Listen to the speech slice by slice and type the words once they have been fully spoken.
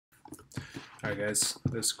Alright guys,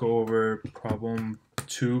 let's go over problem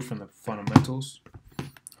 2 from the fundamentals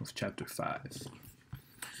of chapter 5.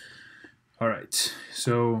 Alright,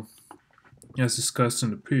 so as discussed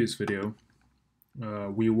in the previous video,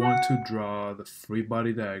 we want to draw the free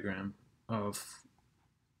body diagram of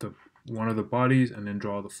one of the bodies and then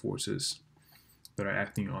draw the forces that are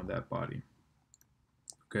acting on that body.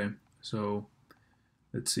 Okay, so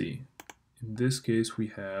let's see. In this case we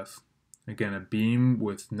have, again, a beam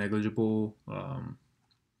with negligible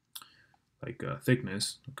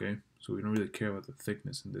thickness. Okay, so we don't really care about the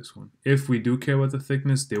thickness in this one. If we do care about the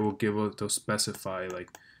thickness, they'll specify like,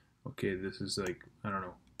 okay, this is like, I don't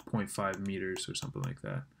know, 0.5 meters or something like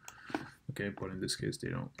that. Okay, but in this case they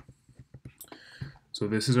don't. So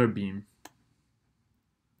this is our beam.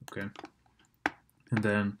 Okay, and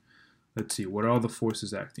then let's see, what are all the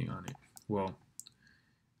forces acting on it? Well,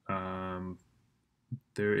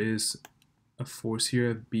 there is a force here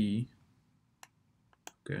at B.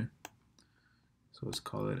 Okay, so let's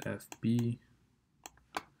call it FB.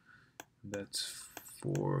 That's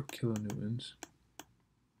 4 kilonewtons.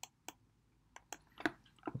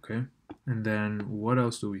 Okay, and then what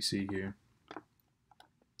else do we see here?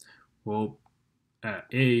 Well, at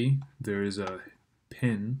A there is a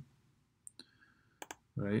pin,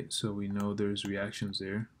 right? So we know there's reactions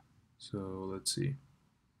there. So let's see.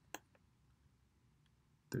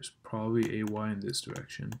 There's probably AY in this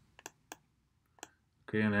direction.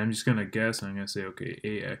 Okay, and I'm just gonna guess. I'm gonna say, okay,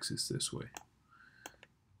 AX is this way.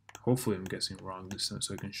 Hopefully I'm guessing wrong this time,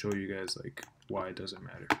 so I can show you guys like why it doesn't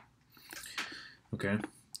matter. Okay.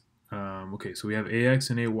 Okay, so we have AX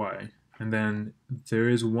and AY, and then there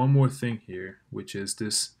is one more thing here, which is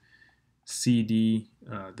this CD,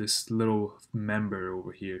 this little member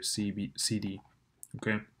over here, CD.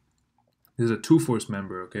 Okay, this is a two-force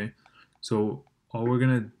member. Okay, so all we're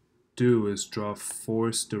gonna do is draw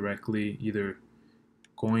force directly, either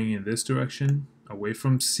going in this direction away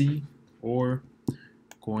from C or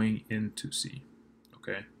going into C.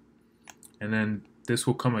 Okay, and then this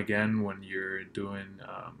will come again when you're doing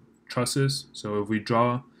trusses. So if we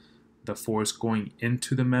draw the force going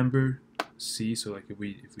into the member C, so like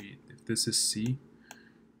if this is C,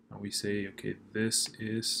 and we say, okay, this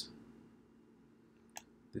is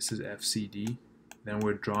FCD, then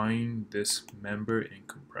we're drawing this member in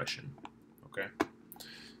compression. Okay,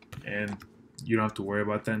 and you don't have to worry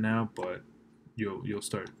about that now, but you'll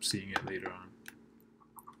start seeing it later on.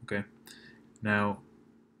 Okay, now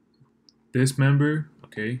this member,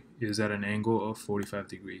 okay, is at an angle of 45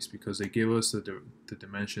 degrees because they give us the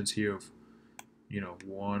dimensions here of,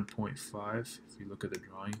 1.5. If you look at the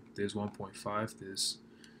drawing, there's 1.5.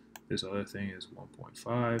 This other thing is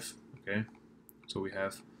 1.5. Okay, so we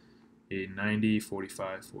have a 90,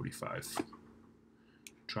 45, 45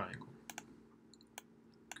 triangle.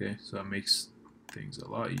 Okay, so that makes things a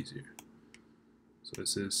lot easier. So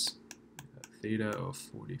this is a theta of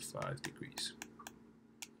 45 degrees.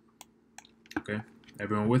 Okay,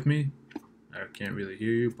 everyone with me? I can't really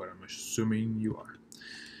hear you, but I'm assuming you are.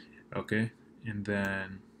 Okay, and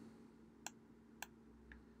then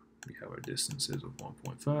we have our distances of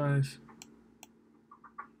 1.5.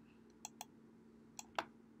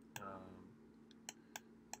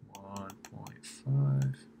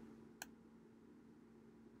 1.5.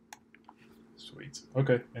 Sweet.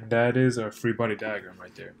 Okay, and that is our free body diagram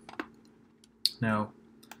right there. Now,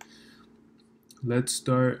 let's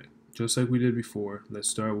start just like we did before. Let's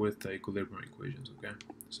start with the equilibrium equations. Okay,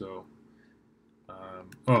 so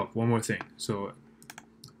oh, one more thing. So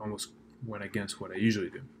almost went against what I usually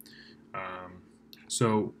do.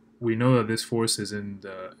 So we know that this force is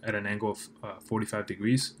at an angle of 45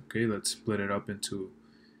 degrees. Okay, let's split it up into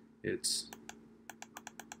its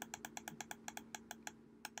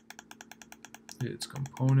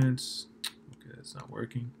components. Okay, that's not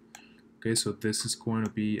working. Okay, so this is going to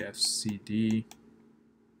be FCD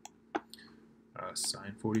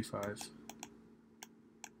sine 45.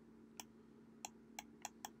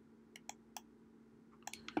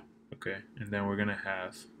 Okay, and then we're gonna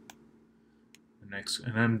have the next,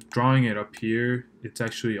 and I'm drawing it up here. It's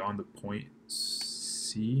actually on the point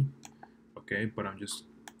C. Okay, but I'm just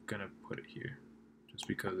gonna put it here just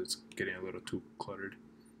because it's getting a little too cluttered.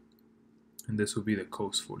 And this will be the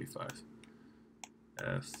cos 45.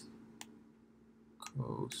 F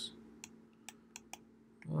cos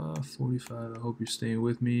 45. I hope you're staying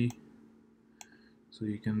with me so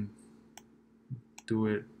you can do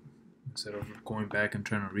it instead of going back and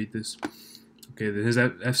trying to read this. Okay, this is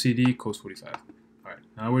FCD cos 45. Alright,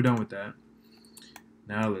 now we're done with that.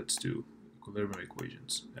 Now let's do equilibrium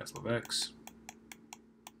equations. F of x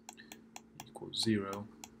equals 0.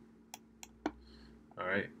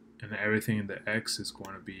 Alright, and everything in the x is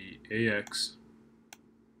going to be ax.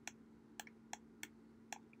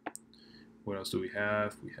 What else do we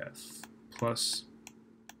have? We have plus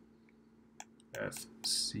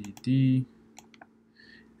FCD,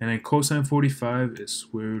 and then cosine 45 is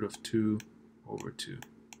square root of 2 over 2.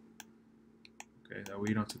 Okay, that way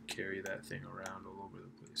you don't have to carry that thing around all over the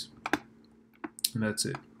place. And that's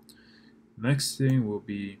it. Next thing will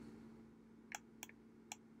be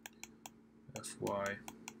Fy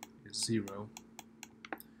is 0,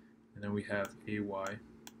 and then we have Ay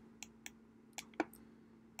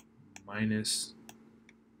minus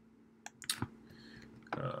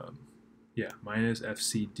minus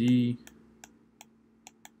FCD.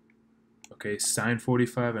 Okay, sine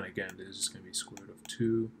 45, and again this is going to be square root of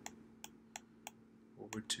 2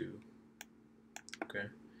 over 2. Okay,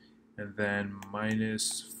 and then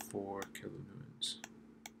minus 4 kilonewtons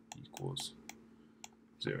equals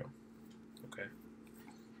 0. Okay,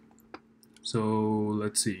 so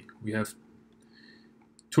let's see, we have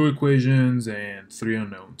 2 equations and 3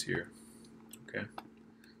 unknowns here. Okay,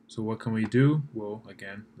 so what can we do? Well,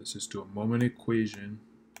 again, let's just do a moment equation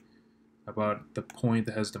about the point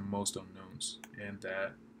that has the most unknowns, and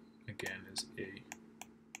that again is A.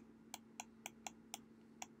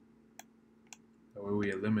 That way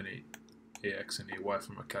we eliminate AX and AY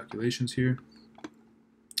from our calculations here.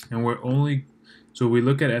 And so we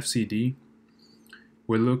look at FCD,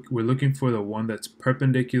 we're looking for the one that's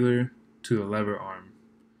perpendicular to the lever arm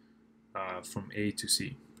from A to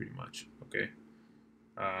C, pretty much. Okay.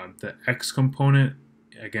 The X component,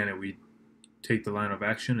 again, if we take the line of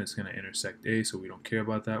action, it's going to intersect A, so we don't care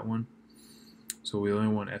about that one. So we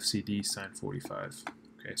only want FCD sine 45.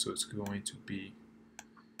 Okay, so it's going to be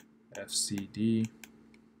FCD.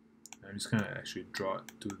 I'm just going to actually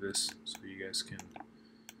do this so you guys can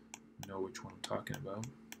know which one I'm talking about.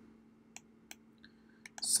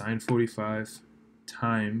 Sine 45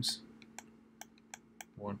 times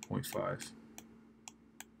 1.5.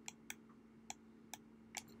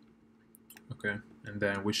 Okay, and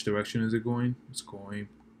then which direction is it going? It's going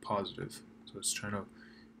positive. So it's trying to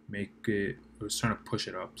make it, it's trying to push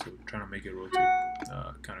it up. So we're trying to make it rotate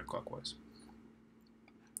counterclockwise.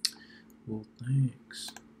 Well,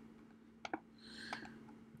 thanks.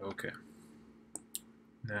 Okay.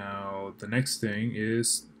 Now the next thing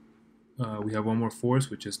is we have one more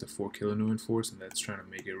force, which is the 4 kilonewton force, and that's trying to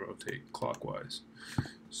make it rotate clockwise.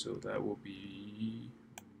 So that will be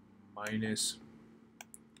minus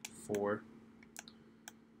 4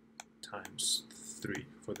 times 3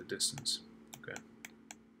 for the distance. Okay,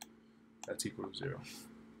 that's equal to 0.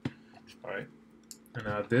 Alright, and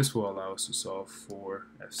now this will allow us to solve for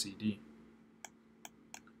FCD.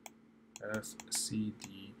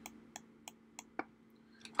 FCD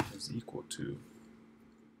is equal to,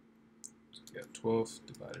 so we have 12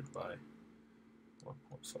 divided by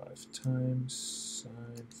 1.5 times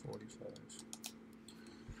sine 45.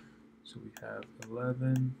 So we have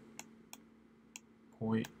 11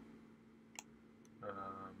 point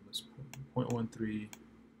 0.13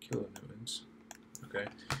 kilonewtons. Okay,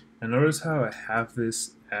 and notice how I have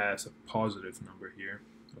this as a positive number here.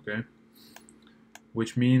 Okay,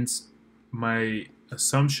 which means my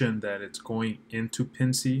assumption that it's going into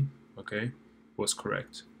pin C, okay, was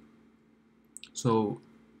correct. So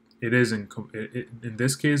it is in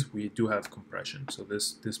this case we do have compression. So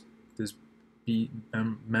this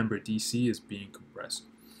member DC is being compressed.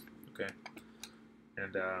 Okay,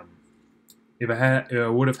 and if I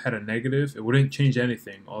would have had a negative, it wouldn't change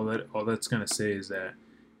anything. All that's gonna say is that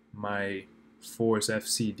my force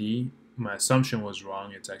FCD, my assumption was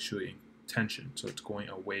wrong. It's actually in tension, so it's going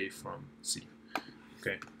away from C.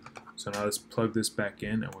 Okay, so now let's plug this back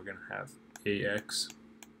in, and we're gonna have AX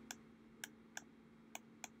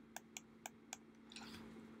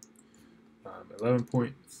um,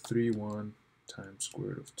 11.31 times square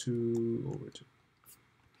root of 2 over 2,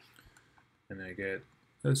 and I get,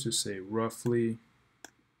 let's just say roughly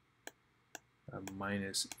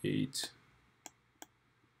minus 8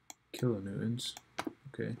 kilonewtons.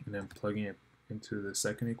 Okay, and then plugging it into the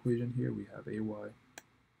second equation here, we have AY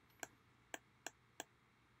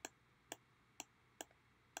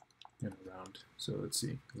and around. So let's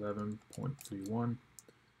see, 11.31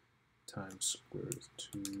 times square root of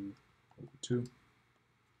 2 over 2.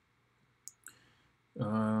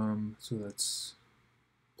 So that's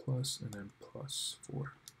plus and then plus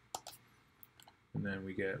 4. And then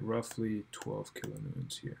we get roughly 12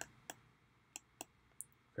 kilonewtons here.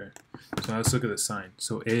 Okay, so now let's look at the sign.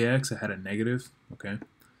 So AX, I had a negative, okay?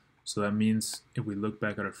 So that means if we look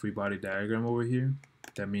back at our free body diagram over here,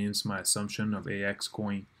 that means my assumption of AX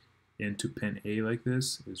going into pin A like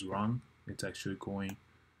this is wrong. It's actually going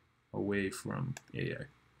away from A.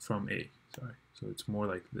 Sorry, so it's more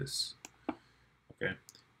like this. Okay,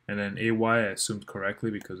 and then AY I assumed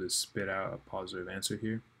correctly because it spit out a positive answer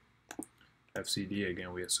here. FCD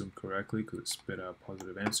again we assumed correctly because it spit out a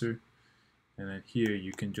positive answer. And then here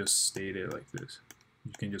you can just state it like this.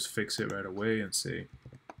 You can just fix it right away and say,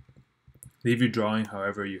 leave your drawing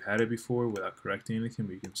however you had it before without correcting anything,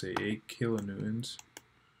 but you can say 8 kilonewtons,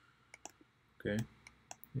 okay,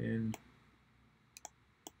 in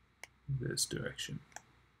this direction.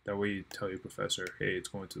 That way you tell your professor, hey, it's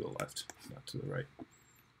going to the left, not to the right.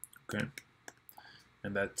 Okay,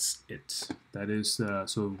 and that's it. That is,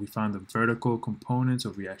 so we found the vertical components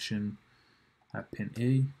of reaction at pin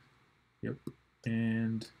A, yep,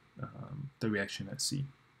 and the reaction at C.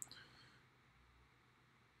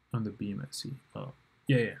 On the beam at C. Oh,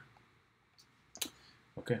 yeah.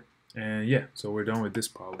 Okay, and yeah, so we're done with this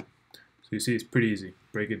problem. So you see it's pretty easy.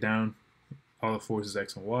 Break it down. All the forces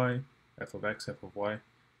x and y, f of x, f of y,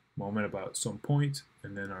 moment about some point,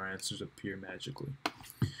 and then our answers appear magically.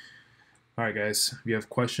 Alright guys, if you have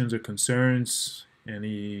questions or concerns,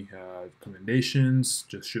 any recommendations,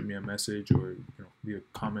 just shoot me a message or leave a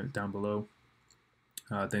comment down below.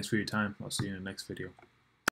 Thanks for your time. I'll see you in the next video.